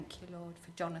thank you, Lord,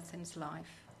 for Jonathan's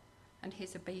life and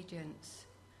his obedience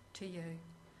to you.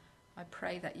 I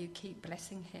pray that you keep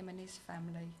blessing him and his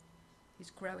family,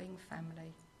 his growing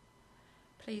family.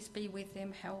 Please be with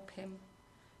him, help him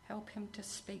to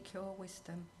speak your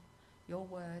wisdom, your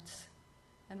words,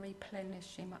 and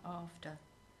replenish him after.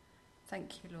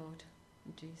 Thank you, Lord,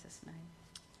 in Jesus' name.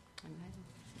 Amen.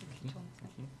 Thank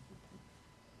you.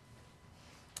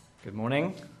 Good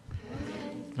morning.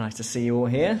 Nice to see you all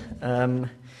here.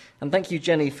 And thank you,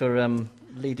 Jenny, for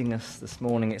leading us this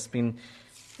morning. It's been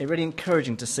really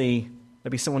encouraging to see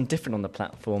maybe someone different on the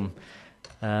platform.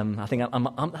 I think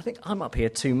I'm up here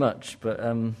too much, but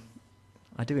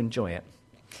I do enjoy it.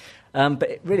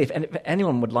 But really, if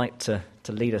anyone would like to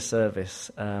lead a service,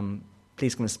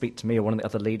 please come and speak to me or one of the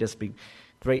other leaders.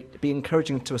 It'd be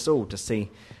encouraging to us all to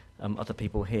see other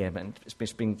people here. But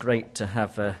it's been great to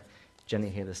have Jenny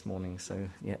here this morning. So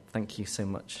yeah, thank you so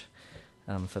much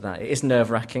for that. It is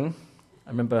nerve-wracking. I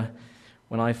remember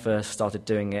when I first started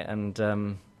doing it, and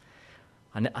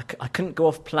I couldn't go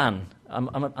off plan.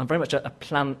 I'm very much a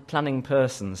planning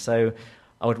person, so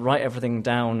I would write everything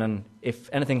down, and if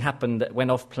anything happened that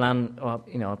went off plan,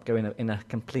 I'd go in a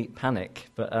complete panic.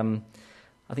 But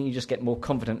I think you just get more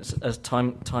confident as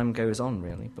time goes on,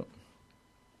 really. But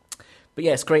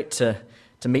yeah, it's great to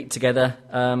meet together,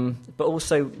 but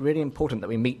also really important that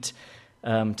we meet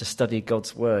to study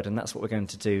God's Word, and that's what we're going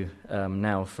to do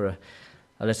now for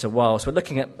a little while. So we're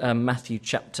looking at Matthew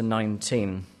chapter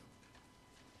 19.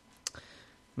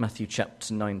 Matthew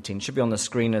chapter 19 should be on the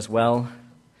screen as well.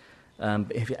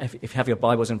 But if you have your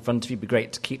Bibles in front of you, it'd be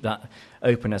great to keep that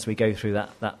open as we go through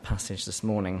that passage this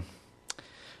morning.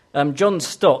 John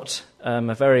Stott,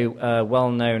 a very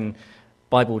well-known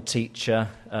Bible teacher,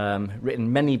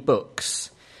 written many books.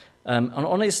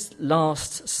 On his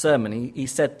last sermon, he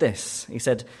said this. He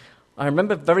said, "I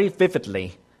remember very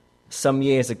vividly some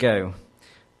years ago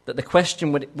that the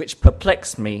question which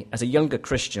perplexed me as a younger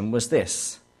Christian was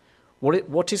this: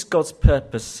 what is God's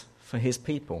purpose for his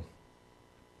people?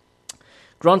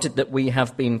 Granted that we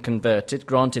have been converted,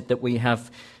 granted that we have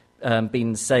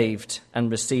been saved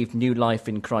and received new life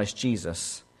in Christ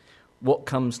Jesus, what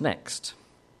comes next?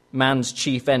 Man's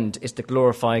chief end is to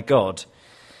glorify God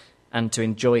and to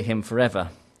enjoy him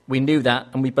forever. We knew that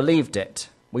and we believed it.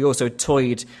 We also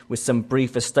toyed with some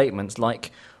briefer statements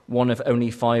like one of only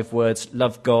 5 words,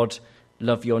 love God,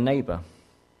 love your neighbour.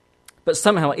 But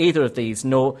somehow neither of these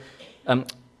nor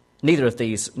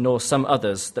some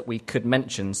others that we could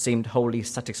mention seemed wholly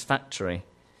satisfactory.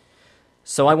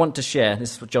 So I want to share,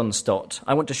 this is for John Stott,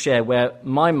 I want to share where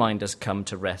my mind has come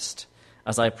to rest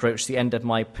as I approach the end of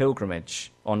my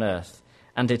pilgrimage on earth.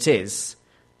 And it is,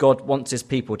 God wants his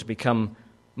people to become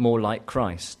more like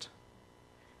Christ.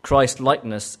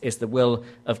 Christ-likeness is the will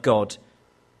of God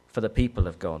for the people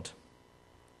of God.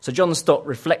 So John Stott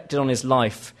reflected on his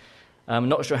life. I'm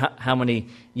not sure how many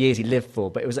years he lived for,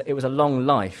 but it was a long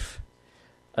life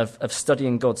of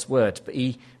studying God's word. But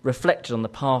he reflected on the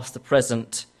past, the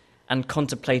present, and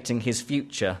contemplating his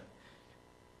future.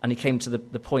 And he came to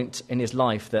the point in his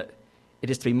life that it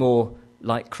is to be more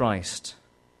like Christ.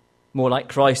 More like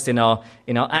Christ in our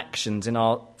actions, in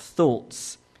our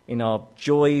thoughts, in our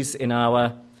joys, in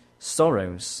our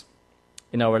sorrows,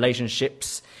 in our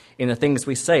relationships, in the things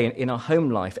we say, in our home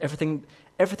life.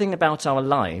 Everything about our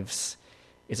lives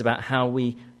is about how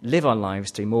we live our lives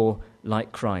to be more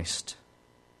like Christ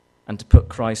and to put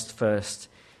Christ first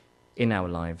in our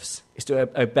lives. It's to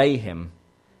obey him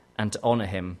and to honour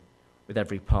him with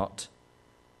every part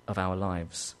of our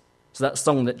lives. So that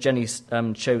song that Jenny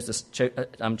chose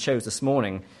this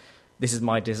morning, This Is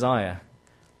My Desire,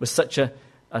 was such a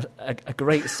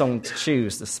great song to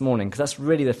choose this morning, because that's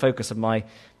really the focus of my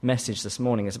message this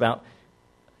morning. It's about,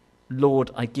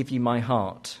 Lord, I give you my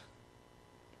heart.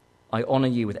 I honour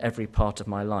you with every part of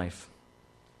my life.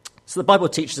 So the Bible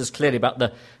teaches us clearly about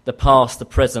the past, the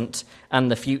present,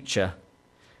 and the future,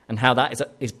 and how that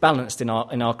is balanced in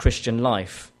our Christian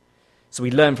life. So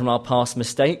we learn from our past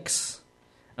mistakes,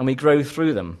 and we grow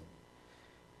through them.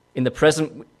 In the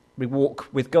present, we walk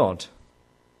with God,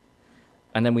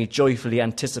 and then we joyfully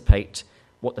anticipate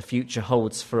what the future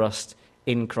holds for us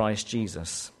in Christ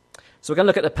Jesus. So we're going to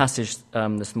look at the passage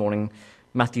this morning,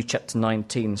 Matthew chapter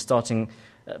 19, starting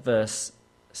at verse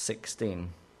 16.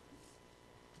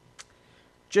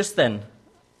 Just then,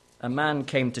 a man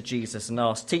came to Jesus and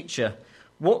asked, "Teacher,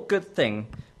 what good thing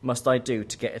must I do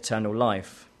to get eternal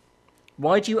life?"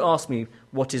 "Why do you ask me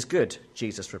what is good?"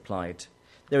 Jesus replied.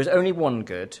 "There is only one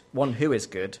good, one who is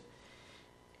good.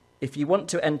 If you want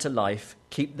to enter life,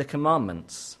 keep the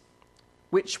commandments."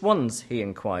 "Which ones?" he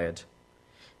inquired.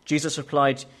 Jesus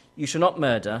replied, "You shall not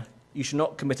murder, you shall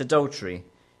not commit adultery,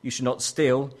 You shall not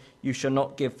steal. You shall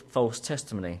not give false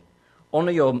testimony.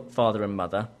 Honour your father and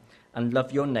mother, and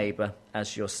love your neighbour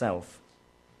as yourself.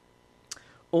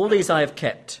 All these I have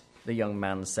kept, the young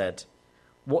man said.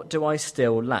 What do I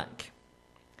still lack?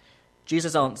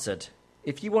 Jesus answered,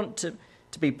 if you want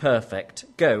to be perfect,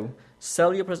 go,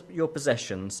 sell your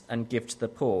possessions and give to the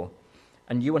poor,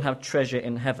 and you will have treasure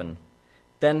in heaven.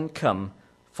 Then come,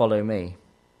 follow me.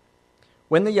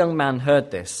 When the young man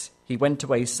heard this, he went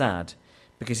away sad,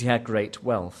 because he had great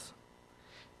wealth.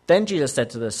 Then Jesus said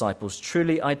to the disciples,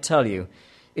 truly I tell you,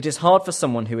 it is hard for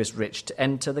someone who is rich to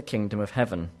enter the kingdom of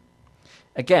heaven.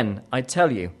 Again, I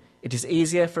tell you, it is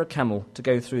easier for a camel to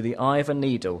go through the eye of a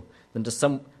needle than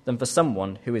for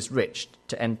someone who is rich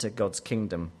to enter God's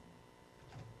kingdom.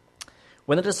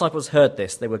 When the disciples heard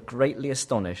this, they were greatly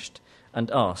astonished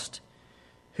and asked,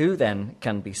 who then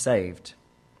can be saved?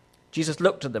 Jesus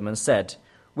looked at them and said,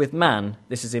 with man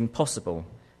this is impossible,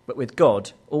 but with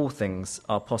God all things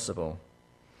are possible.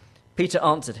 Peter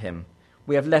answered him,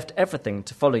 we have left everything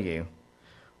to follow you.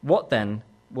 What then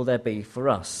will there be for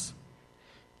us?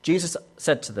 Jesus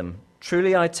said to them,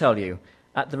 truly I tell you,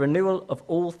 at the renewal of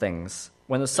all things,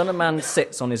 when the Son of Man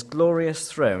sits on his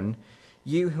glorious throne,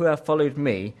 you who have followed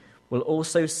me will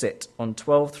also sit on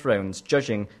 12 thrones,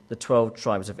 judging the 12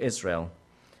 tribes of Israel.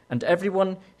 And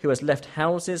everyone who has left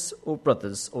houses or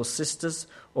brothers or sisters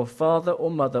or father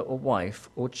or mother or wife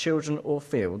or children or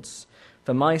fields,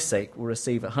 for my sake will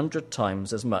receive 100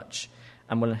 times as much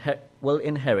and will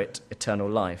inherit eternal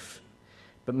life.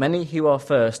 But many who are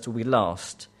first will be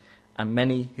last, and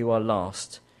many who are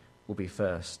last will be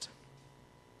first.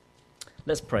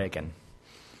 Let's pray again.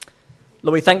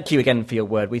 Lord, we thank you again for your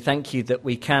word. We thank you that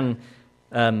we can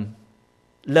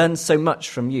learn so much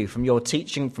from you, from your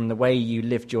teaching, from the way you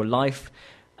lived your life,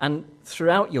 and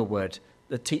throughout your word,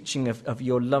 the teaching of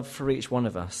your love for each one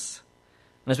of us.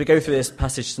 And as we go through this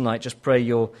passage tonight, just pray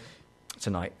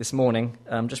this morning,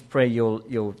 just pray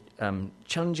you'll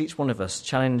challenge each one of us,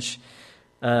 challenge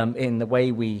in the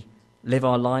way we live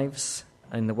our lives,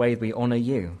 in the way we honour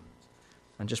you.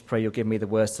 And just pray you'll give me the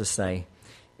words to say.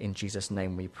 In Jesus'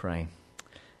 name we pray.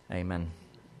 Amen.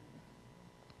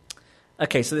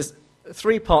 Okay, so there's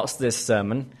 3 parts to this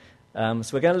sermon. So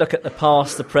we're going to look at the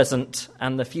past, the present,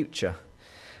 and the future.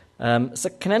 So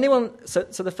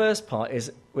the first part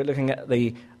is we're looking at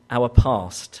our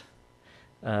past.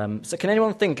 So can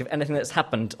anyone think of anything that's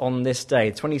happened on this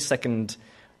day, 22nd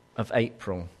of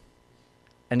April?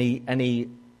 Any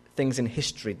things in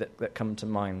history that come to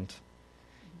mind?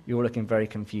 You're all looking very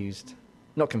confused.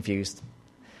 Not confused.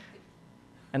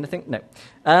 Anything?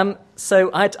 No. So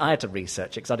I had to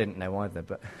research it because I didn't know either.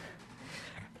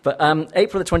 But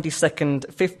April the 22nd,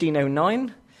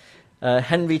 1509,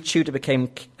 Henry Tudor became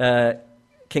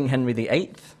King Henry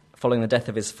VIII, following the death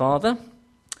of his father.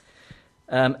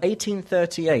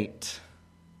 1838,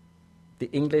 the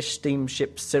English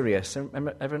steamship Sirius.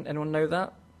 Anyone know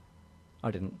that? I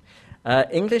didn't.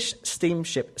 English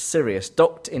steamship Sirius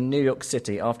docked in New York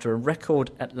City after a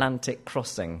record Atlantic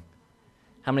crossing.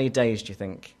 How many days do you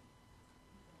think?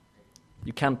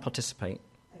 You can participate.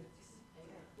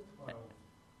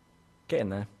 Get in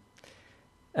there.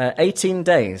 18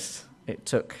 days it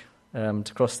took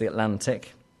to cross the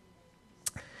Atlantic.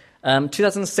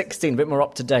 2016, a bit more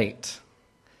up to date.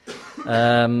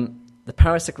 The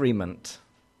Paris Agreement.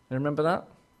 You remember that?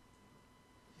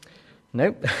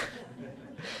 Nope.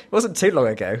 It wasn't too long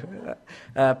ago.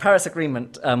 Paris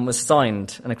Agreement was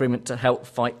signed, an agreement to help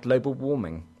fight global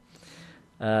warming.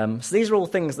 So these are all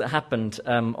things that happened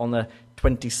on the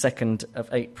 22nd of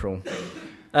April.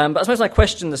 But I suppose my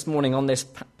question this morning on this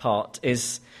part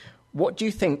is, what do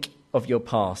you think of your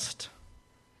past?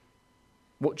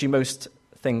 What do you most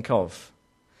think of?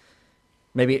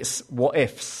 Maybe it's what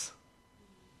ifs.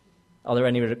 Are there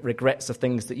any regrets of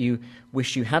things that you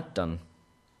wish you had done?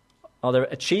 Are there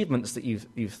achievements that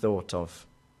you've thought of?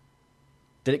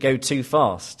 Did it go too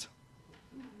fast?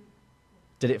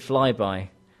 Did it fly by?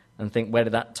 And think, where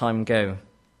did that time go?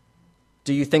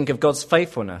 Do you think of God's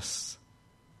faithfulness?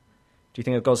 Do you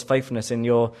think of God's faithfulness in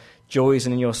your joys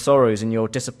and in your sorrows and your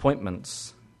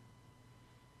disappointments?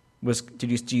 Do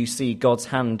you see God's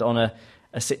hand on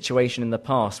a situation in the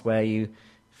past where you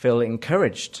feel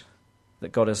encouraged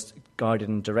that God has guided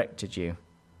and directed you?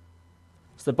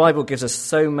 So the Bible gives us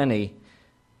so many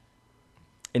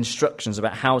instructions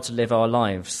about how to live our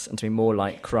lives and to be more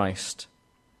like Christ.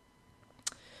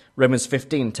 Romans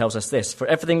 15 tells us this: for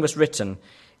everything was written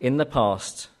in the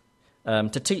past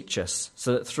to teach us,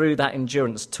 so that through that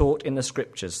endurance taught in the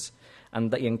Scriptures and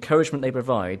the encouragement they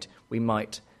provide, we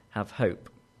might have hope.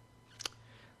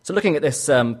 So looking at this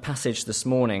passage this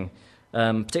morning,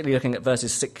 particularly looking at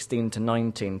verses 16 to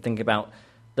 19, thinking about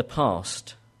the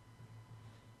past.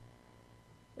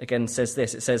 Again, says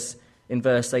this. It says in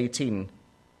verse 18,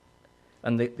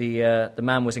 and the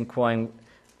man was inquiring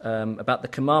about the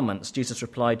commandments. Jesus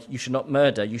replied, "You should not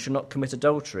murder, you should not commit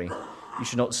adultery, you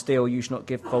should not steal, you should not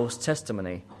give false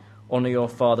testimony. Honour your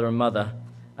father and mother,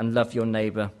 and love your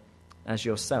neighbour as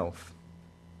yourself."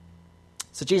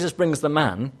 So Jesus brings the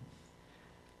man,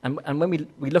 and when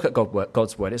we look at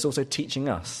God's word, it's also teaching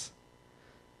us.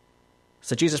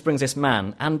 So Jesus brings this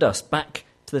man and us back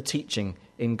to the teaching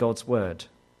in God's word.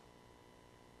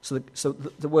 So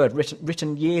the word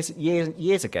written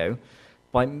years ago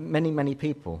by many, many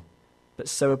people, but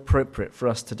so appropriate for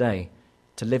us today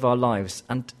to live our lives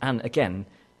and again,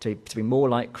 to be more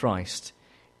like Christ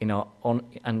and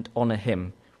honour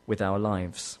him with our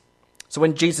lives. So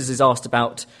when Jesus is asked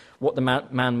about what the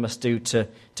man must do to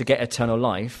get eternal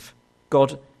life,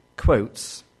 God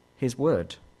quotes his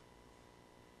word.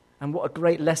 And what a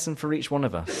great lesson for each one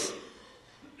of us.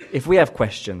 If we have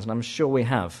questions, and I'm sure we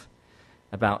have,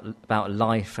 about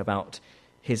life, about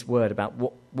his word, about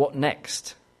what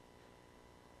next,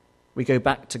 we go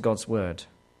back to God's word.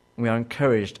 And we are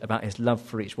encouraged about his love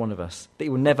for each one of us, that he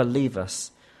will never leave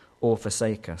us or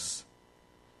forsake us.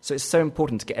 So it's so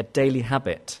important to get a daily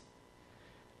habit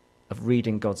of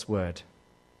reading God's word.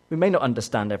 We may not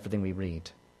understand everything we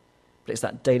read, but it's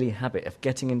that daily habit of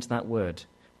getting into that word,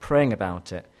 praying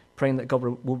about it, praying that God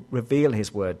will reveal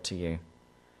his word to you,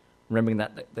 remembering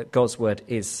that God's word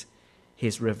is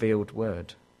his revealed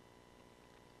word.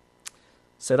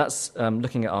 So that's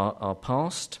looking at our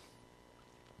past.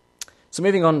 So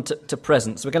moving on to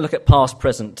present. So we're going to look at past,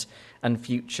 present, and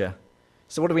future.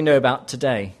 So what do we know about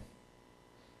today?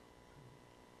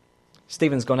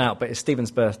 Stephen's gone out, but it's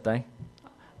Stephen's birthday.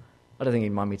 I don't think he'd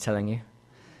mind me telling you.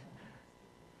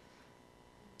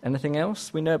 Anything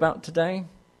else we know about today?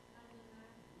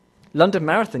 London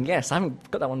Marathon, yes. I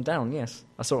haven't got that one down, yes.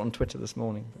 I saw it on Twitter this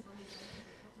morning.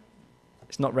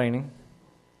 It's not raining.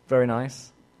 Very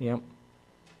nice. Yeah.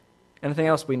 Anything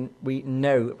else we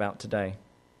know about today?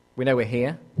 We know we're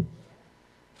here.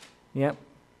 Yeah.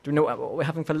 Do we know what we're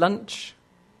having for lunch?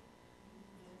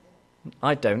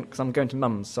 I don't, because I'm going to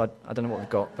Mum's, so I don't know what we've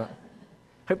got, but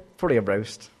probably a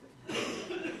roast.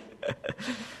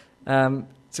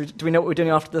 So do we know what we're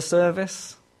doing after the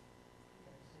service?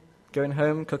 Going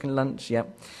home, cooking lunch, yeah.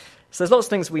 So there's lots of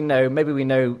things we know. Maybe we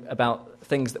know about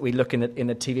things that we look in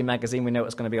the TV magazine. We know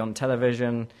what's going to be on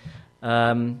television.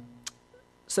 So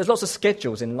there's lots of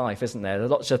schedules in life, isn't there?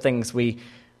 There's lots of things we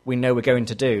know we're going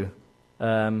to do.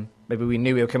 Maybe we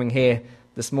knew we were coming here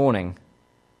this morning.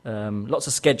 Lots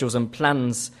of schedules and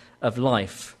plans of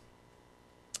life.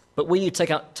 But will you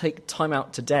take time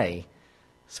out today?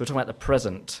 So we're talking about the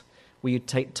present. Will you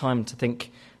take time to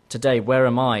think today, where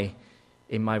am I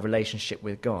in my relationship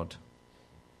with God?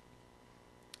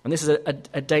 And this is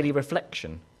a daily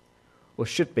reflection, or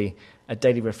should be a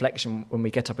daily reflection when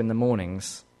we get up in the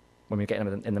mornings, when we get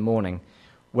up in the morning.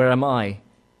 Where am I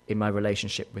in my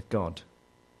relationship with God?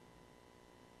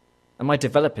 Am I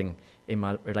developing in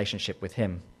my relationship with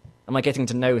him? Am I getting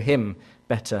to know him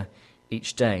better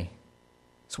each day?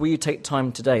 So will you take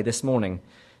time today, this morning,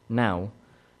 now,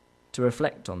 to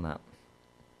reflect on that?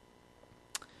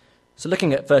 So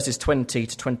looking at verses 20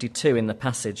 to 22 in the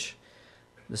passage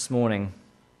this morning,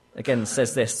 again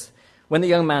says this: when the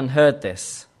young man heard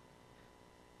this,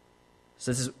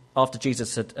 so this is after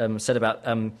Jesus had said about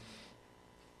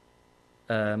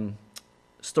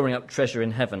storing up treasure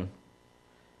in heaven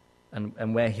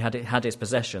and where he had his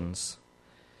possessions.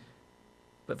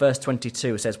 But verse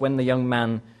 22 says, when the young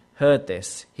man heard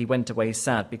this, he went away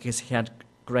sad because he had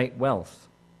great wealth.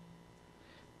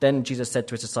 Then Jesus said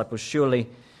to his disciples, surely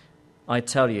I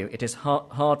tell you, it is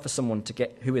hard for someone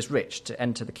who is rich to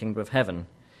enter the kingdom of heaven.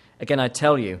 Again, I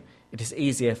tell you, it is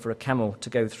easier for a camel to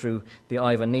go through the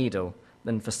eye of a needle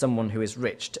than for someone who is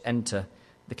rich to enter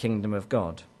the kingdom of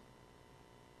God.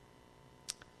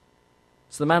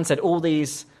 So the man said, all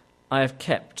these I have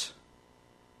kept,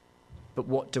 but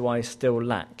what do I still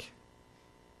lack?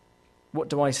 What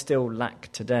do I still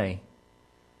lack today?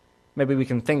 Maybe we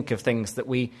can think of things that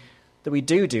we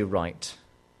do right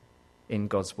in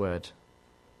God's word,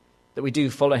 that we do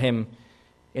follow him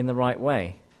in the right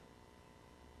way.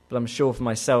 But I'm sure for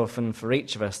myself and for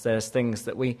each of us, there's things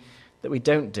that we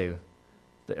don't do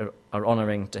that are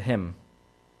honouring to him.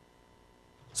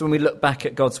 So when we look back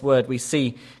at God's word, we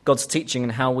see God's teaching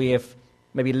and how we have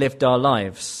maybe lived our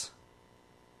lives.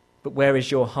 But where is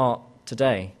your heart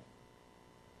today?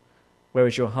 Where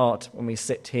is your heart when we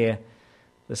sit here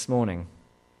this morning?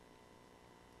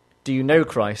 Do you know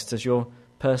Christ as your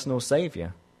personal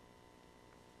Saviour?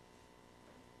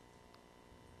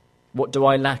 What do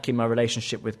I lack in my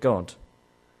relationship with God?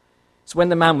 So when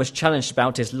the man was challenged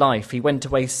about his life, he went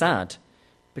away sad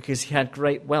because he had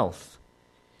great wealth.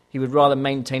 He would rather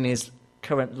maintain his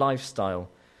current lifestyle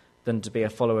than to be a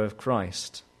follower of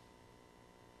Christ.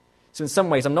 So in some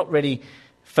ways, I'm not really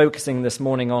focusing this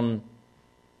morning on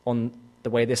the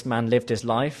way this man lived his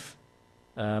life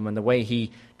and the way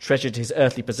he treasured his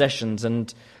earthly possessions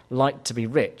and liked to be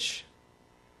rich.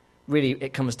 Really,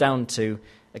 it comes down to,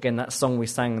 again, that song we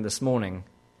sang this morning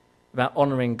about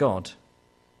honouring God.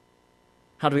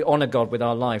 How do we honour God with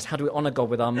our lives? How do we honour God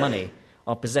with our money,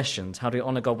 our possessions? How do we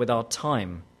honour God with our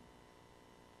time?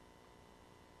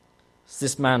 So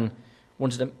this man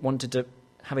wanted to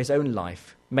have his own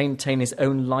life, maintain his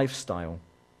own lifestyle,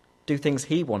 do things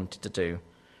he wanted to do,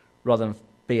 rather than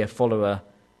be a follower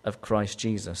of Christ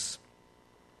Jesus.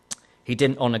 He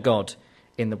didn't honour God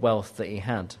in the wealth that he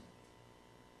had.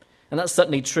 And that's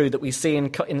certainly true that we see in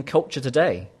culture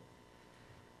today.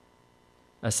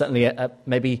 Certainly,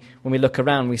 maybe when we look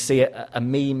around, we see a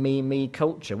me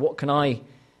culture. What can I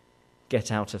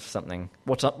get out of something?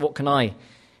 What can I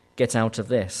get out of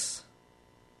this?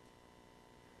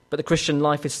 But the Christian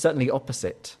life is certainly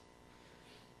opposite.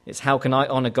 It's how can I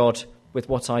honour God with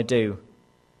what I do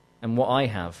and what I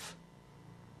have.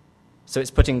 So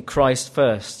it's putting Christ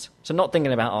first. So not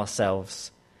thinking about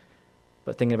ourselves,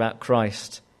 but thinking about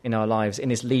Christ in our lives, in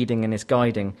his leading and his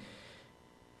guiding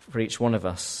for each one of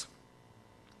us.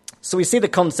 So we see the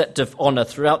concept of honour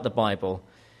throughout the Bible,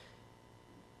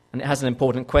 and it has an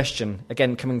important question.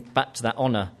 Again, coming back to that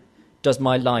honour, does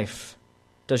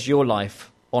your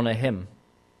life honour him?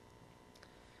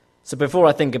 So before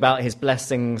I think about his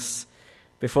blessings,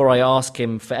 before I ask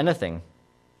him for anything,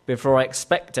 before I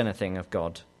expect anything of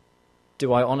God,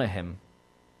 do I honour him?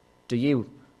 Do you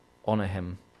honour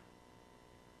him?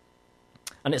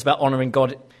 And it's about honouring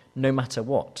God no matter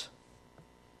what.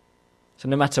 So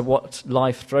no matter what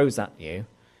life throws at you,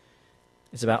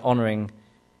 it's about honouring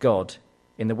God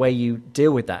in the way you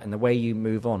deal with that, in the way you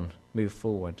move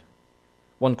forward.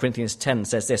 1 Corinthians 10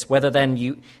 says this, whether then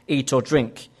you eat or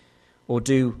drink or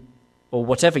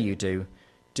whatever you do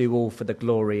all for the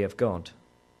glory of God.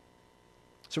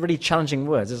 It's a really challenging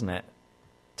words, isn't it?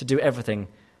 To do everything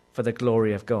for the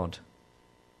glory of God.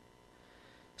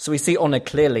 So we see honour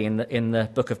clearly in the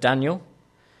book of Daniel.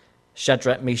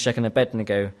 Shadrach, Meshach, and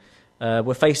Abednego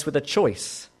were faced with a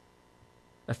choice.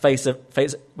 Faced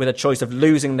with a choice of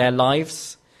losing their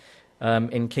lives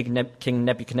in King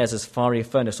Nebuchadnezzar's fiery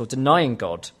furnace or denying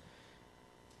God.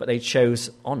 But they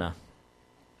chose honour.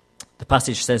 The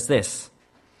passage says this.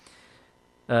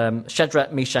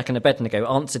 Shadrach, Meshach, and Abednego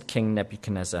answered King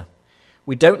Nebuchadnezzar,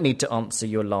 "We don't need to answer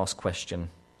your last question.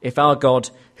 If our God,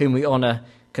 whom we honour,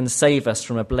 can save us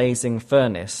from a blazing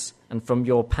furnace and from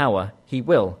your power, he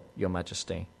will, your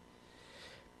majesty.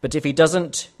 But if he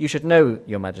doesn't, you should know,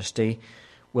 your majesty,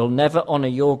 we'll never honour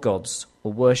your gods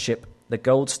or worship the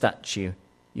gold statue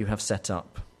you have set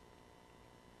up."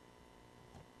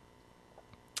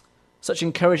 Such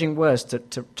encouraging words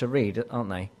to read, aren't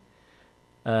they?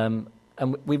 And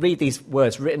we read these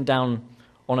words written down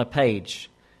on a page,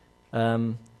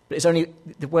 but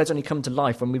the words only come to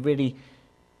life when we really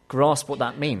grasp what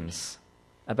that means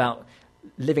about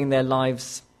living their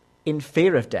lives in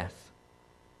fear of death,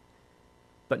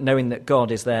 but knowing that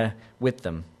God is there with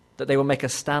them, that they will make a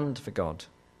stand for God.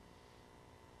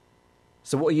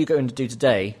 So what are you going to do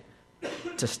today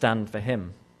to stand for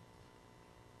him?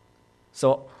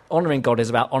 So honouring God is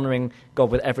about honouring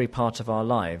God with every part of our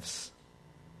lives,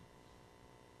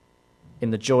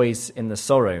 in the joys, in the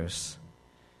sorrows.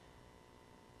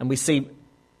 And we see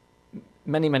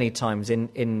many, many times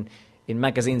in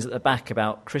magazines at the back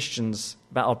about Christians,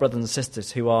 about our brothers and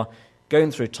sisters who are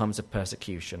going through times of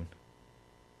persecution.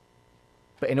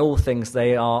 But in all things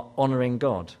they are honouring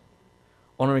God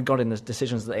in the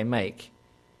decisions that they make,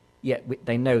 yet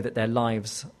they know that their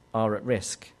lives are at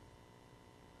risk.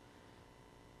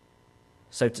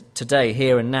 So today,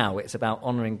 here and now, it's about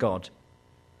honouring God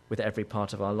with every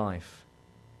part of our life.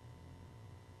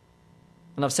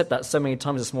 And I've said that so many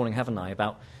times this morning, haven't I,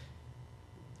 about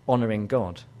honouring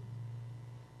God.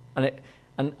 And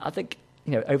I think,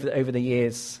 over the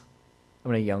years,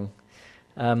 I'm really young,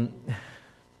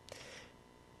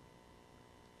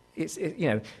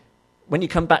 when you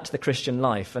come back to the Christian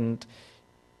life and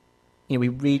we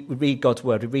read God's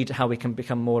word, we read how we can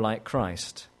become more like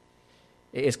Christ.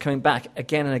 It is coming back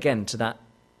again and again to that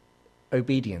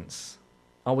obedience.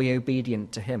 Are we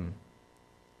obedient to him?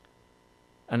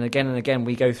 And again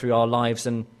we go through our lives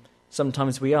and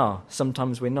sometimes we are,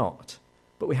 sometimes we're not.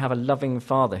 But we have a loving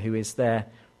Father who is there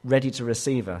ready to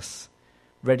receive us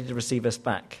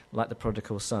back like the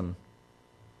prodigal son.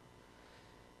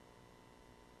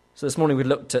 So this morning we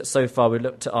looked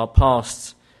at our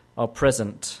past, our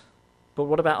present, but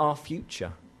what about our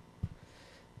future?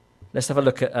 Let's have a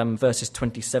look at verses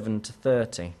 27 to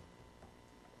 30.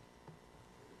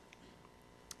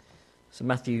 So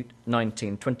Matthew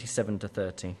 19, 27 to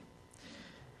 30.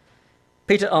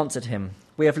 Peter answered him,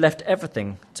 "We have left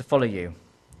everything to follow you.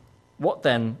 What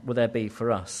then will there be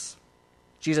for us?"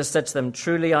 Jesus said to them,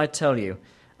 "Truly I tell you,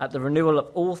 at the renewal of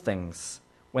all things,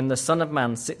 when the Son of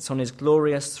Man sits on his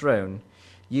glorious throne,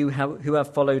 you who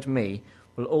have followed me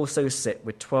will also sit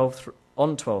with 12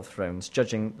 thrones,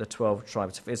 judging the 12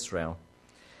 tribes of Israel.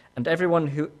 And everyone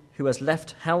who has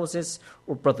left houses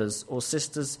or brothers or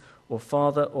sisters or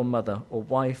father or mother or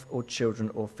wife or children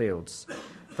or fields,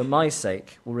 for my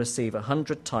sake will receive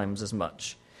 100 times as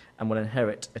much and will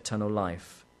inherit eternal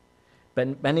life.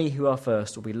 But many who are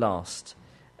first will be last,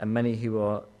 and many who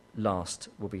are last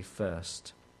will be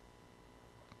first."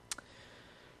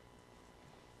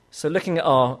 So looking at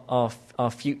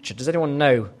our future, does anyone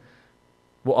know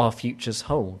what our futures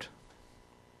hold?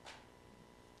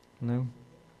 No?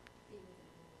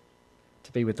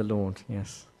 To be with the Lord,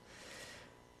 yes.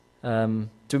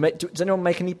 Does anyone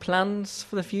make any plans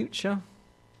for the future?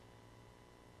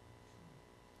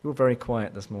 You're very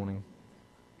quiet this morning.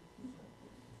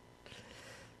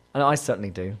 I certainly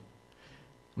do.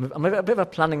 I'm a bit of a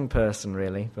planning person,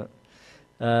 really, but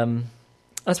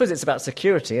I suppose it's about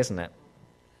security, isn't it?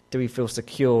 Do we feel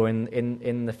secure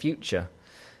in the future,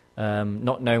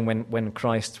 not knowing when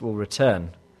Christ will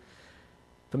return?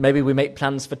 But maybe we make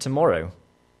plans for tomorrow.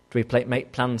 Do we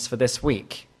make plans for this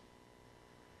week?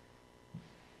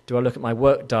 Do I look at my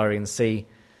work diary and see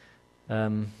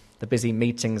the busy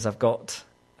meetings I've got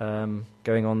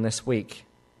going on this week?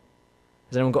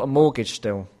 Has anyone got a mortgage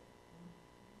still?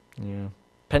 Yeah.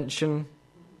 Pension?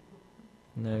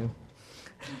 No.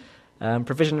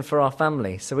 Provision for our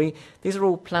family. So these are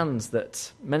all plans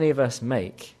that many of us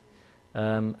make.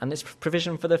 And it's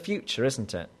provision for the future,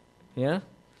 isn't it? Yeah?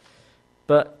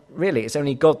 But really, it's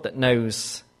only God that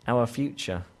knows our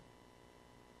future.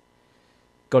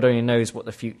 God only knows what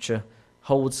the future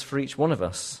holds for each one of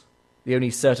us. The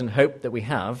only certain hope that we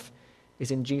have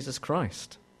is in Jesus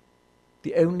Christ.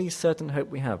 The only certain hope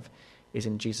we have is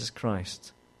in Jesus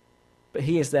Christ. But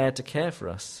he is there to care for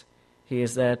us. He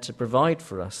is there to provide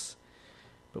for us.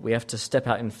 But we have to step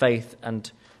out in faith and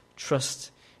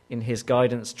trust in his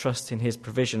guidance, trust in his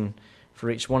provision for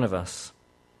each one of us.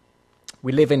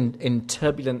 We live in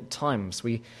turbulent times.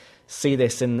 We see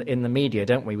this in the media,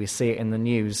 don't we? We see it in the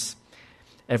news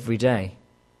every day.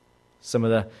 Some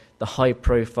of the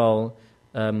high-profile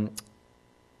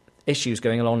issues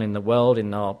going on in the world,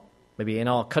 maybe in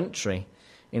our country,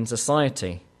 in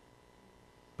society.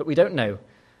 But we don't know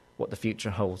what the future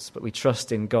holds, but we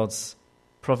trust in God's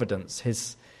providence.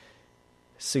 His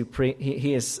supreme,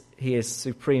 he is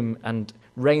supreme and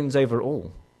reigns over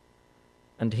all,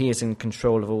 and he is in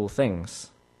control of all things.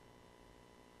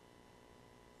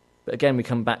 But again, we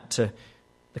come back to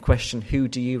the question, who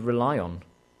do you rely on?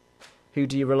 Who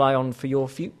do you rely on for your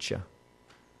future?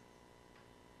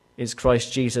 Is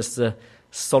Christ Jesus the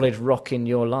solid rock in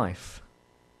your life?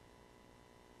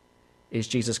 Is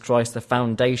Jesus Christ the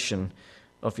foundation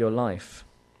of your life?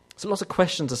 So lots of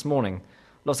questions this morning.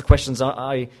 Lots of questions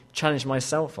I challenge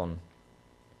myself on.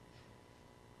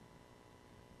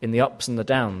 In the ups and the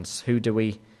downs, who do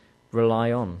we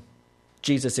rely on?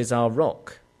 Jesus is our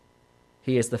rock.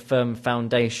 He is the firm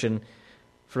foundation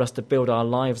for us to build our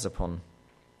lives upon.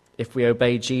 If we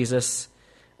obey Jesus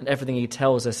and everything he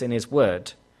tells us in his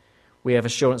word, we have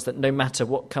assurance that no matter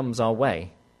what comes our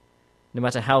way, no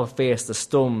matter how fierce the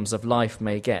storms of life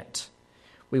may get,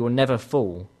 we will never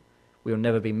fall, we will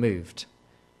never be moved,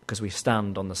 because we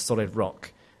stand on the solid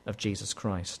rock of Jesus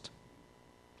Christ.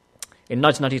 In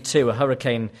 1992, a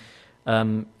hurricane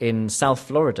in South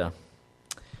Florida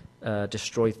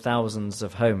destroyed thousands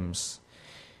of homes.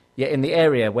 Yet in the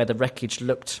area where the wreckage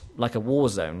looked like a war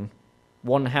zone,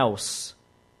 one house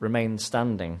remained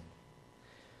standing,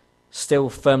 still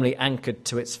firmly anchored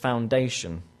to its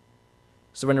foundation.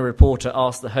 So when a reporter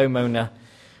asked the homeowner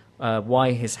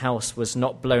why his house was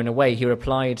not blown away, he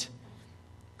replied,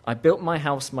 "I built my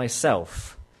house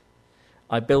myself.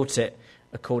 I built it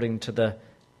according to the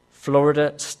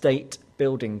Florida State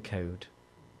Building Code."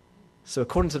 So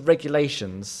according to the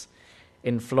regulations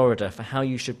in Florida for how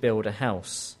you should build a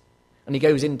house. And he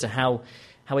goes into how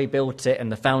he built it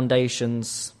and the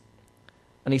foundations.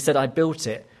 And he said, "I built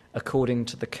it according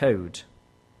to the code.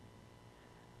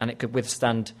 And it could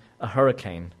withstand a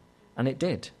hurricane." And it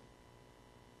did.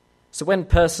 So when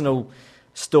personal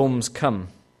storms come,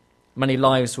 many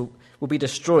lives will be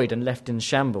destroyed and left in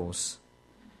shambles.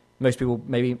 Most people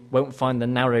maybe won't find the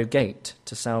narrow gate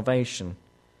to salvation.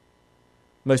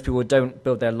 Most people don't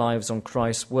build their lives on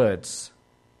Christ's words.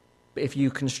 But if you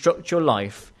construct your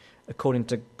life according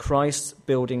to Christ's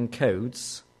building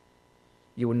codes,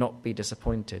 you will not be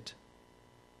disappointed.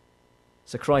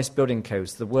 So Christ's building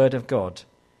codes, the Word of God,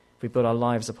 if we build our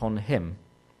lives upon him,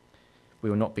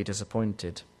 we will not be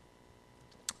disappointed.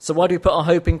 So why do we put our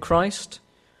hope in Christ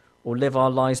or live our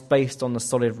lives based on the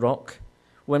solid rock?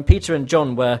 When Peter and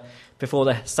John were before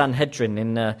the Sanhedrin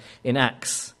in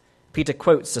Acts, Peter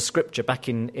quotes a scripture back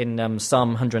in Psalm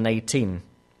 118. It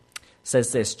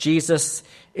says this, "Jesus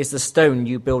is the stone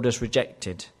you builders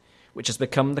rejected, which has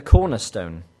become the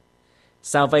cornerstone.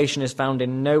 Salvation is found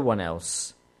in no one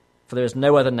else, for there is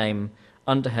no other name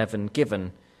under heaven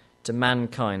given to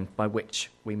mankind by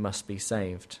which we must be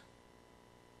saved."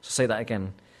 So say that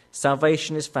again.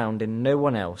 Salvation is found in no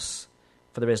one else,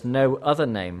 for there is no other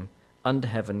name under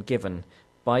heaven given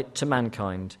to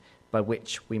mankind by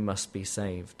which we must be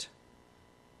saved.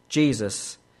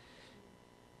 Jesus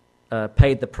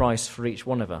paid the price for each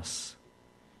one of us.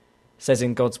 It says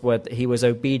in God's word that he was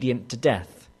obedient to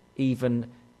death,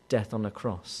 even death on a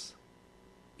cross.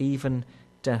 Even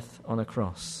death on a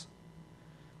cross.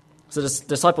 So the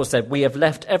disciples said, "We have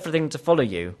left everything to follow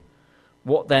you.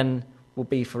 What then will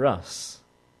be for us?"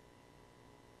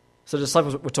 So the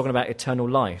disciples were talking about eternal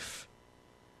life.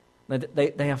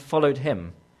 They have followed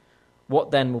him.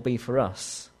 What then will be for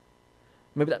us?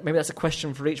 Maybe that's a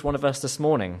question for each one of us this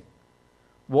morning.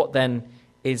 What then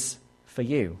is for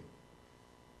you?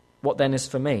 What then is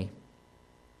for me?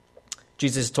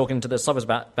 Jesus is talking to the disciples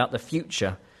about the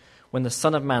future when the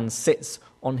Son of Man sits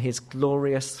on his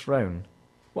glorious throne.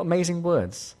 What amazing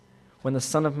words. When the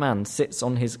Son of Man sits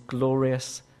on his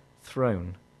glorious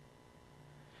throne.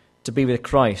 To be with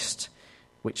Christ,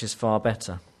 which is far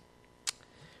better.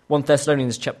 1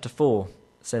 Thessalonians chapter 4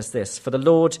 says this, "For the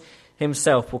Lord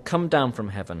himself will come down from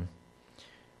heaven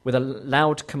with a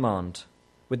loud command,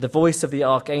 with the voice of the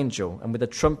archangel and with the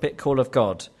trumpet call of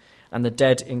God, and the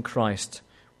dead in Christ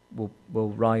will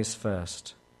rise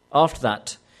first. After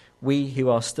that, we who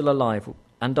are still alive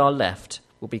and are left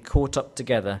will be caught up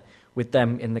together with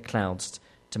them in the clouds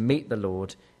to meet the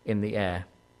Lord in the air,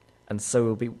 and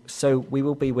so we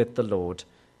will be with the Lord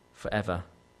forever."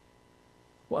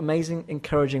 What amazing,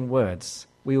 encouraging words.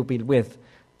 We will be with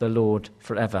the Lord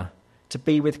forever. To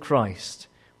be with Christ,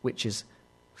 which is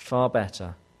far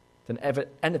better than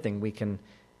anything we can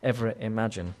ever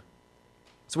imagine.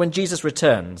 So when Jesus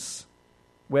returns,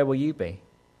 where will you be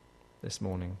this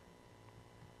morning?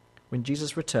 When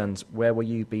Jesus returns, where will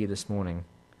you be this morning?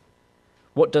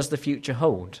 What does the future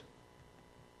hold?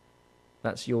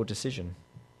 That's your decision.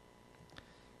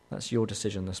 That's your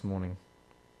decision this morning.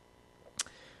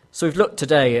 So we've looked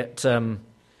today at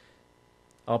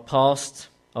our past,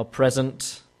 our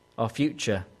present, our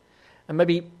future, and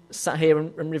maybe sat here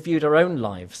and reviewed our own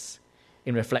lives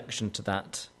in reflection to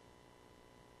that.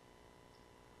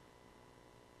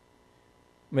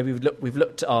 Maybe we've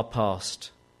looked at our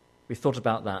past. We've thought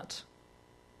about that.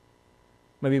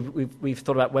 Maybe we've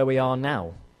thought about where we are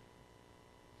now.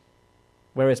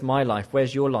 Where is my life?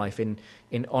 Where's your life in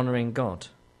honouring God?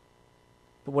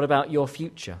 But what about your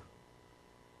future?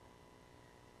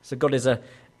 So God is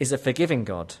a forgiving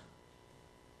God.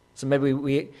 So maybe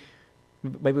we're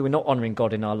not honouring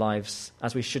God in our lives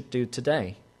as we should do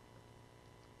today.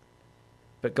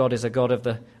 But God is a God of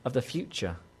the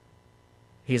future.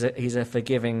 He's a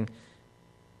forgiving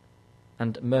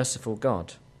and merciful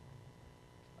God.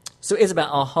 So it is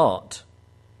about our heart,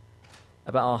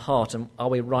 and are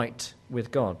we right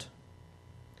with God?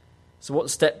 So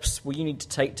what steps will you need to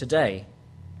take today?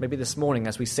 Maybe this morning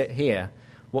as we sit here,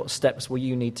 what steps will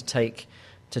you need to take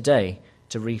today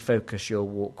to refocus your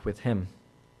walk with him?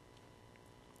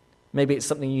 Maybe it's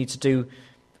something you need to do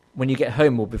when you get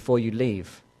home or before you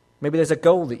leave. Maybe there's a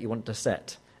goal that you want to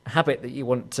set, a habit that you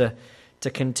want to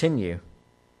continue.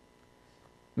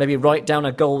 Maybe write down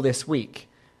a goal this week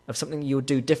of something you'll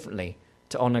do differently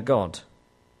to honour God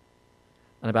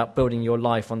and about building your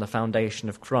life on the foundation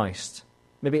of Christ.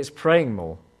 Maybe it's praying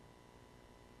more.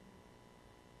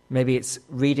 Maybe it's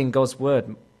reading God's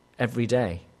word every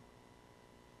day.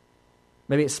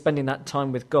 Maybe it's spending that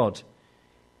time with God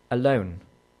alone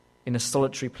in a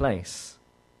solitary place.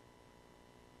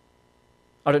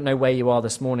 I don't know where you are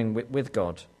this morning with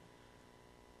God,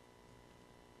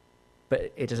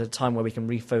 but it is a time where we can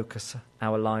refocus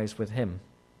our lives with him.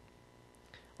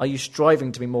 Are you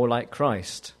striving to be more like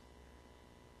Christ?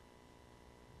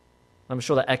 I'm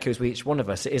sure that echoes with each one of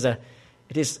us. It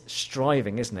is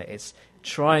striving, isn't it? It's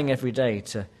trying every day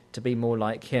to be more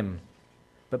like him.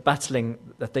 but battling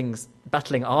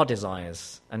our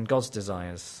desires and God's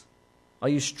desires? Are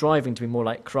you striving to be more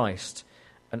like Christ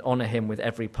and honour him with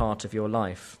every part of your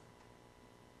life?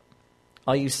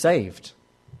 Are you saved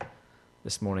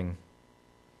this morning?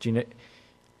 Do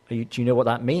you know what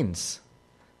that means?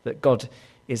 That God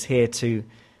is here to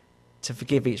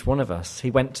forgive each one of us.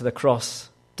 He went to the cross,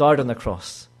 died on the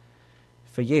cross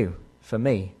for you, for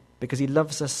me, because he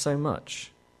loves us so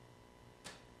much.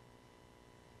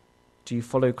 Do you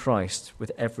follow Christ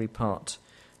with every part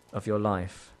of your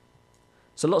life?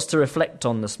 So lots to reflect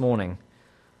on this morning.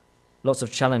 Lots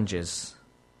of challenges.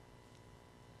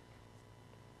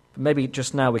 But maybe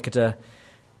just now we could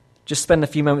just spend a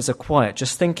few moments of quiet,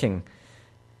 just thinking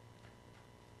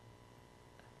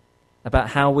about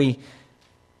how we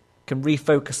can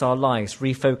refocus our lives,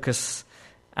 refocus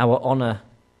our honour,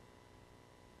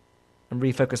 and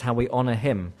refocus how we honour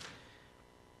him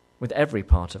with every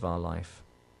part of our life.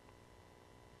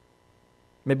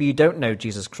 Maybe you don't know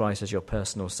Jesus Christ as your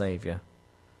personal Saviour.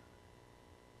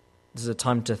 This is a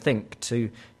time to think, to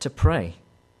pray.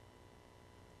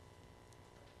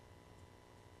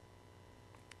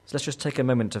 So let's just take a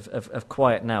moment of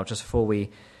quiet now, just before we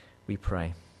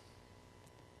pray.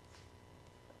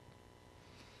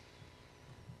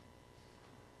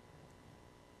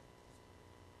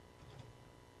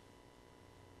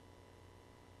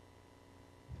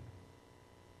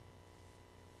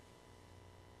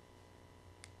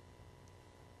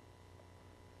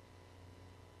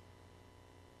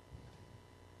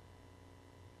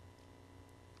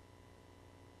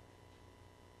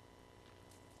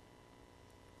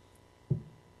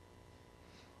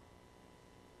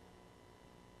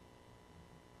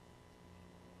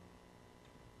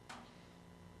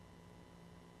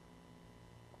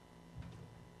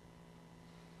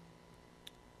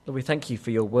 Lord, we thank you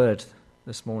for your word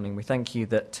this morning. We thank you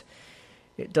that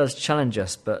it does challenge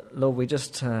us, but Lord, we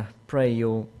just pray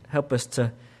you'll help us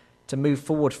to move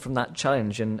forward from that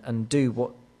challenge and do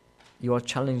what you are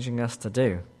challenging us to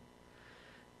do.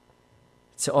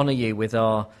 To honour you with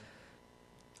our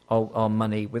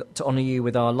money, to honour you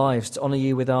with our lives, to honour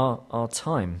you with our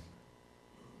time.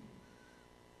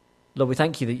 Lord, we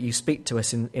thank you that you speak to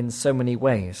us in so many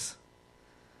ways.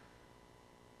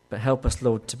 But help us,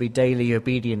 Lord, to be daily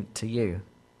obedient to you,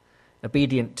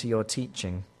 obedient to your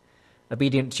teaching,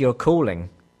 obedient to your calling,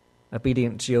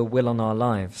 obedient to your will on our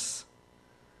lives.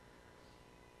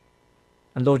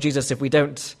 And Lord Jesus, if we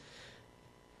don't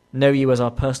know you as our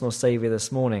personal Saviour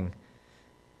this morning,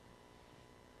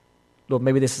 Lord,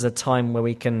 maybe this is a time where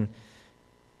we can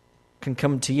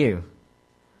come to you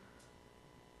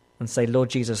and say, Lord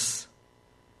Jesus,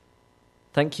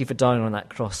 thank you for dying on that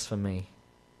cross for me.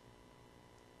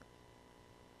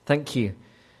 Thank you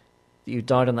that you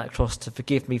died on that cross to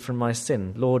forgive me from my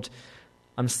sin. Lord,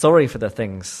 I'm sorry for the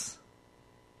things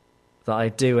that I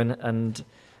do and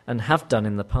have done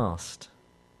in the past.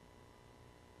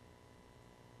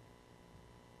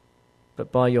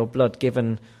 But by your blood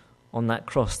given on that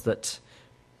cross, that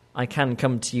I can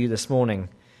come to you this morning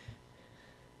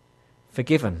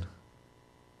forgiven.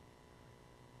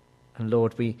 And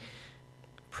Lord, we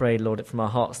pray, Lord, from our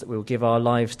hearts that we will give our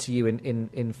lives to you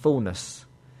in fullness.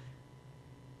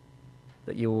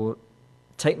 That you will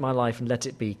take my life and let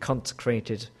it be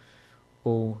consecrated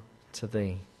all to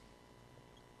thee.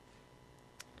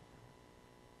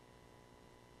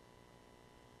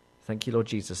 Thank you, Lord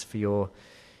Jesus, for your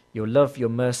love, your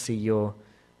mercy, your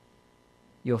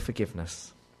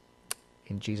forgiveness.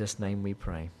 In Jesus' name we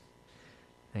pray.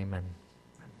 Amen.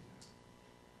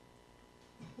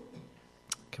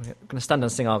 We're going to stand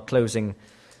and sing our closing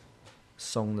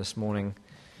song this morning.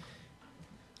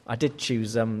 I did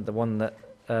choose the one that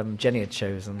Jenny had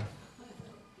chosen.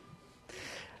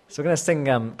 So we're going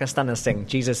to stand and sing.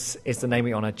 Jesus is the name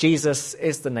we honour. Jesus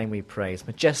is the name we praise.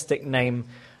 Majestic name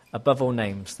above all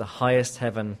names. The highest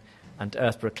heaven and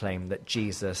earth proclaim that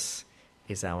Jesus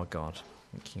is our God.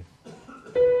 Thank you.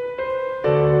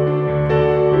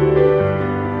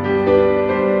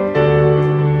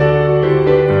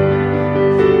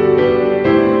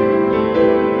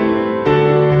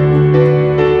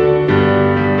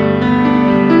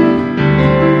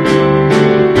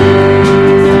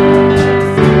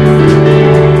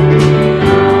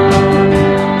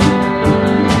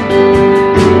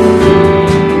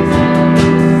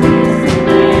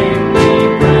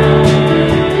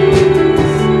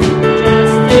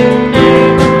 Just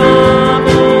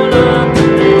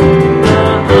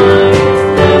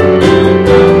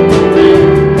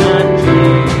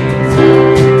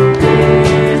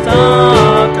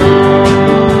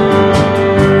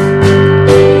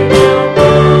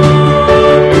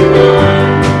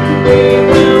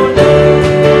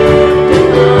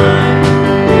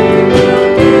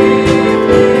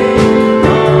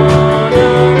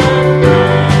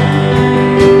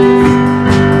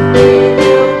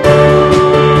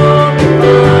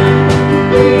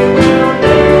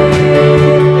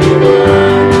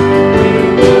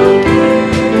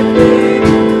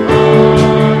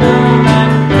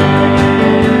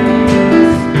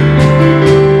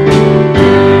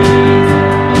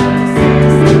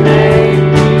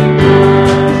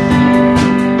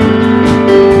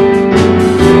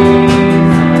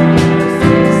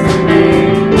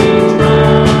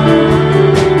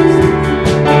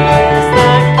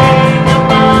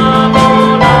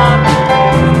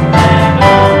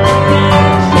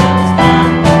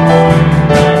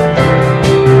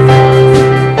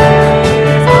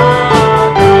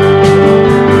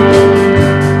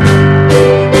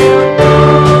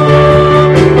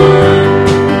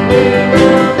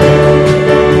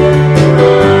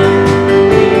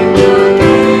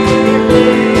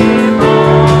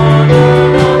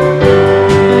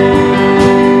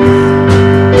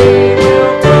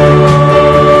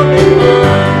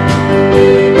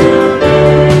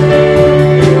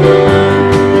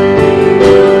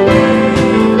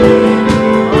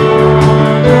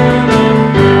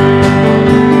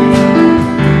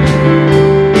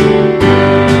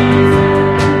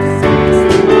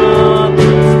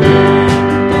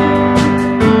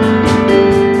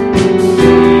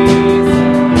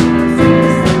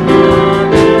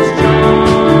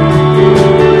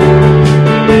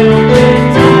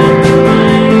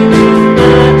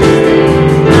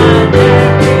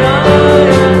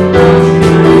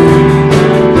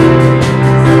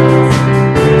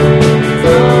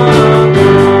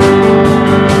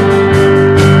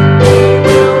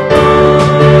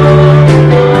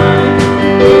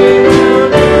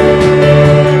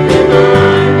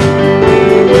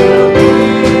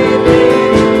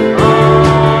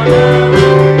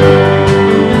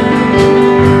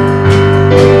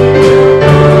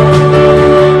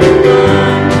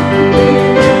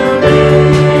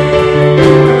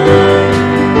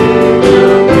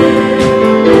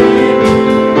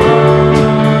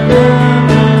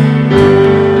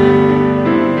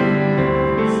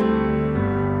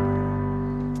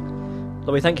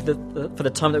Lord, we thank you for the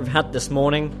time that we've had this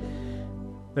morning.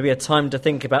 Maybe a time to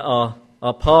think about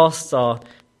our past, our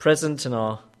present and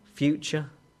our future.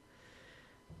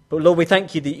 But Lord, we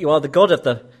thank you that you are the God of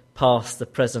the past, the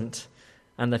present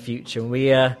and the future. And we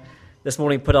this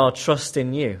morning put our trust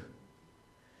in you.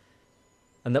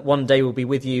 And that one day we'll be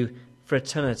with you for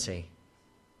eternity.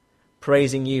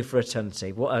 Praising you for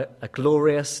eternity. What a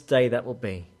glorious day that will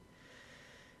be.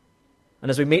 And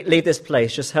as we leave this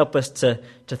place, just help us to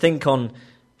think on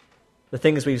the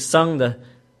things we've sung, the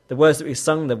words that we've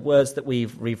sung, the words that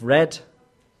we've read,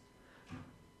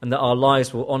 and that our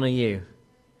lives will honour you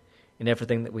in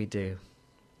everything that we do.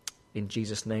 In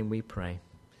Jesus' name we pray.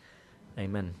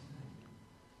 Amen.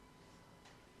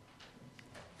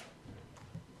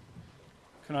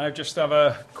 Can I just have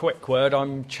a quick word?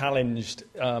 I'm challenged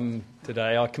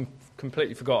today. I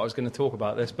completely forgot I was going to talk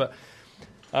about this, but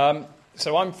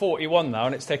so I'm 41 now,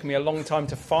 and it's taken me a long time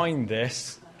to find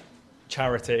this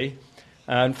charity.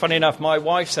 And funny enough, my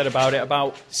wife said about it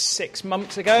about 6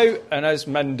 months ago, and as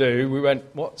men do, we went,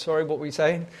 what? Sorry, what were you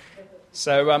saying?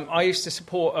 So I used to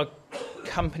support a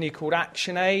company called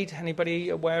ActionAid. Anybody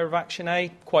aware of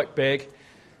ActionAid? Quite big.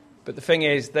 But the thing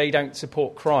is, they don't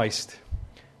support Christ.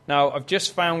 Now, I've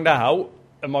just found out,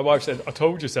 and my wife said, I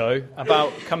told you so,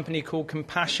 about a company called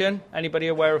Compassion. Anybody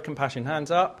aware of Compassion? Hands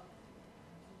up.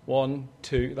 1,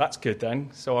 2, that's good then.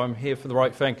 So I'm here for the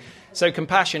right thing. So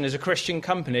Compassion is a Christian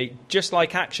company, just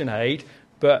like ActionAid,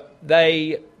 but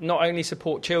they not only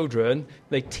support children,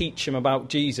 they teach them about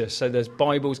Jesus. So there's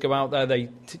Bibles go out there, they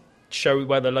show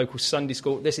where the local Sunday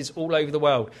school, this is all over the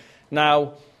world.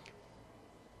 Now,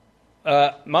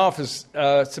 Martha's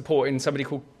supporting somebody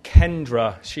called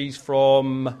Kendra. She's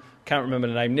from, can't remember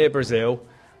the name, near Brazil,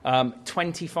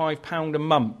 £25 a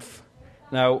month.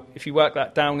 Now, if you work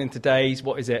that down into days,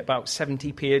 what is it, about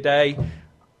 70p a day?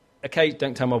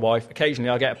 Don't tell my wife. Occasionally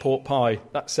I get a pork pie.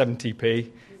 That's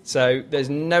 70p. So there's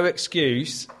no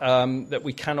excuse that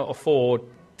we cannot afford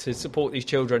to support these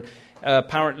children.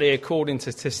 Apparently, according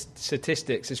to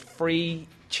statistics, there's 3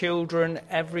 children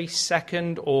every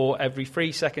second or every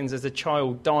 3 seconds as a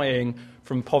child dying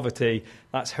from poverty.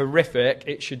 That's horrific.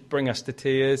 It should bring us to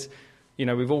tears. You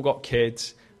know, we've all got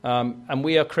kids. And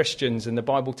we are Christians, and the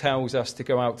Bible tells us to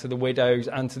go out to the widows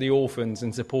and to the orphans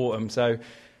and support them. So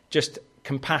just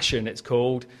Compassion, it's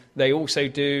called. They also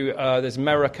do, there's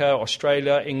America,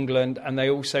 Australia, England, and they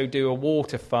also do a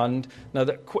water fund. Now,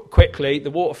 quickly,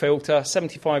 the water filter,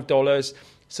 $75,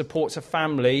 supports a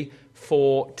family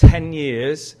for 10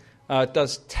 years,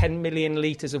 does 10 million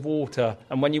litres of water.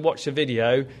 And when you watch the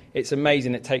video, it's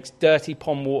amazing. It takes dirty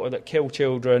pond water that kill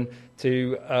children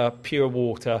to pure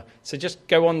water. So just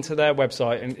go on to their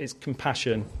website, and it's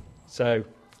Compassion. So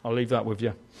I'll leave that with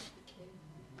you.